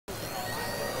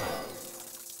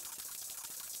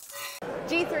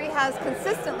G3 has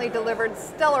consistently delivered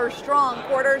stellar, strong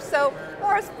quarters. So,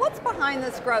 Morris, what's behind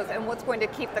this growth and what's going to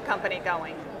keep the company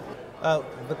going?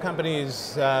 The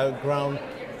company's grown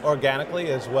organically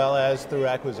as well as through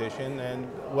acquisition, and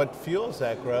what fuels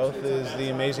that growth is the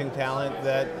amazing talent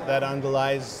that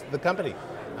underlies the company.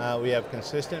 We have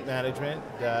consistent management.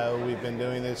 We've been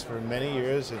doing this for many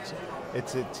years.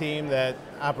 It's a team that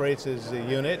operates as a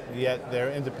unit, yet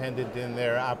they're independent in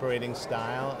their operating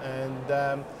style,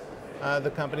 and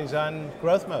the company's on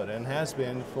growth mode and has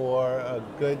been for a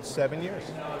good 7 years.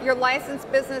 Your license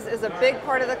business is a big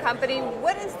part of the company.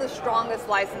 What is the strongest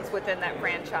license within that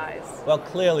franchise? Well,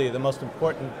 clearly the most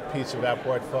important piece of our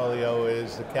portfolio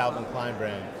is the Calvin Klein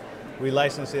brand. We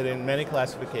license it in many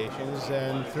classifications,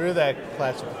 and through that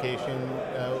classification,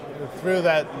 through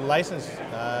that license,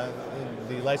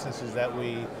 the licenses that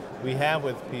we have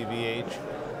with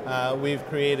PVH, we've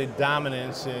created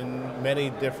dominance in many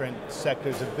different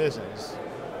sectors of business.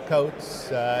 Coats,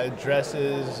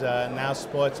 dresses, now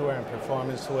sportswear and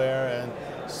performance wear, and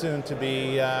soon to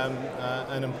be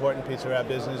an important piece of our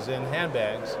business in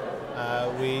handbags.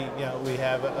 We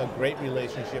have a great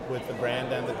relationship with the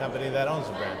brand and the company that owns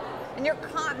the brand. And your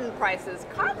cotton prices,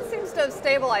 cotton seems to have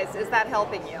stabilized. Is that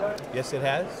helping you? Yes, it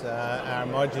has. Our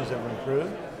margins have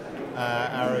improved.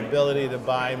 Our ability to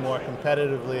buy more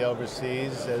competitively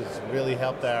overseas has really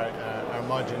helped our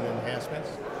margin enhancements.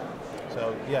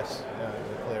 So yes,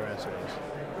 the clear answer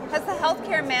is. Has the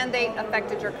healthcare mandate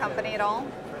affected your company at all?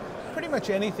 Pretty much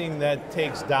anything that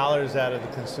takes dollars out of the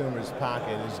consumer's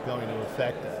pocket is going to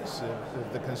affect us.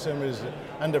 If the consumer is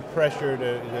under pressure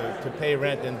to pay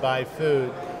rent and buy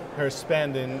food, her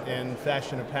spend in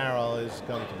fashion apparel is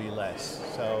going to be less.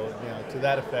 So, to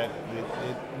that effect,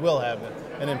 it will have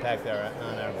an impact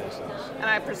on our business. And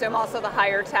I presume also the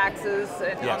higher taxes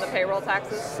on the payroll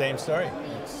taxes? Same story.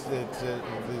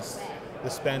 The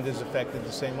spend is affected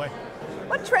the same way.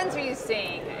 What trends are you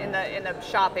seeing in the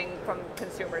shopping from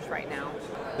consumers right now?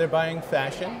 They're buying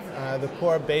fashion. The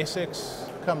core basics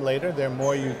come later. They're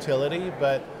more utility,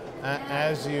 but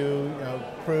as you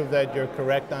prove that you're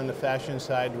correct on the fashion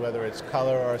side, whether it's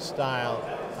color or style,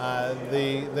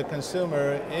 the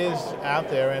consumer is out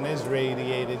there and is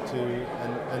radiated to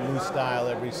a new style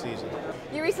every season.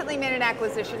 You recently made an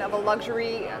acquisition of a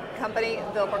luxury company,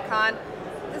 Vilebrequin.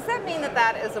 Does that mean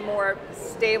that is a more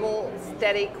stable,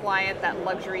 steady client, that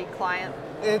luxury client?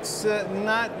 It's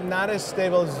not as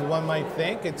stable as one might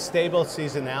think. It's stable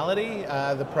seasonality.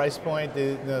 The price point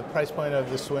of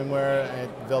the swimwear at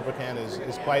Vilebrequin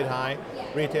is quite high.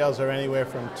 Retails are anywhere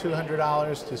from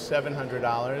 $200 to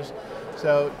 $700.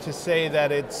 So to say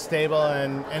that it's stable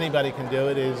and anybody can do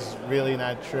it is really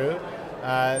not true.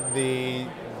 The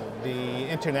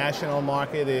international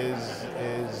market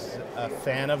is a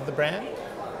fan of the brand.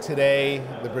 Today,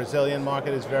 the Brazilian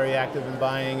market is very active in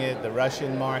buying it, the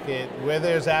Russian market. Where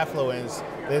there's affluence,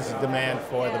 there's a demand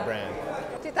for the brand.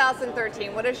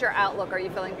 2013, what is your outlook? Are you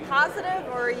feeling positive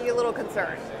or are you a little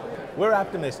concerned? We're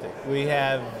optimistic. We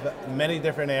have many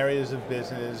different areas of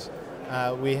business.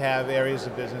 We have areas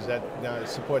of business that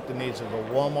support the needs of a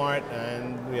Walmart,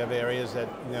 and we have areas that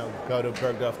go to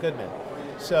Bergdorf Goodman.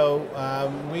 So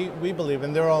we believe,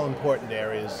 and they're all important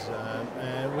areas,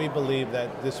 and we believe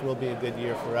that this will be a good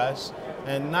year for us,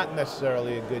 and not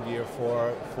necessarily a good year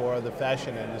for the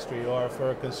fashion industry or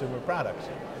for consumer products.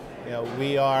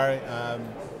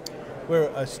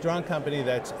 We're a strong company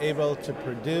that's able to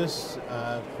produce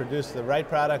the right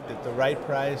product at the right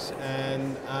price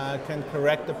and can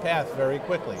correct the path very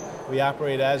quickly. We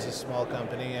operate as a small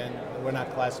company, and we're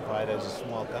not classified as a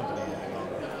small company any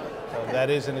longer. So that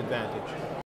is an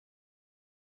advantage.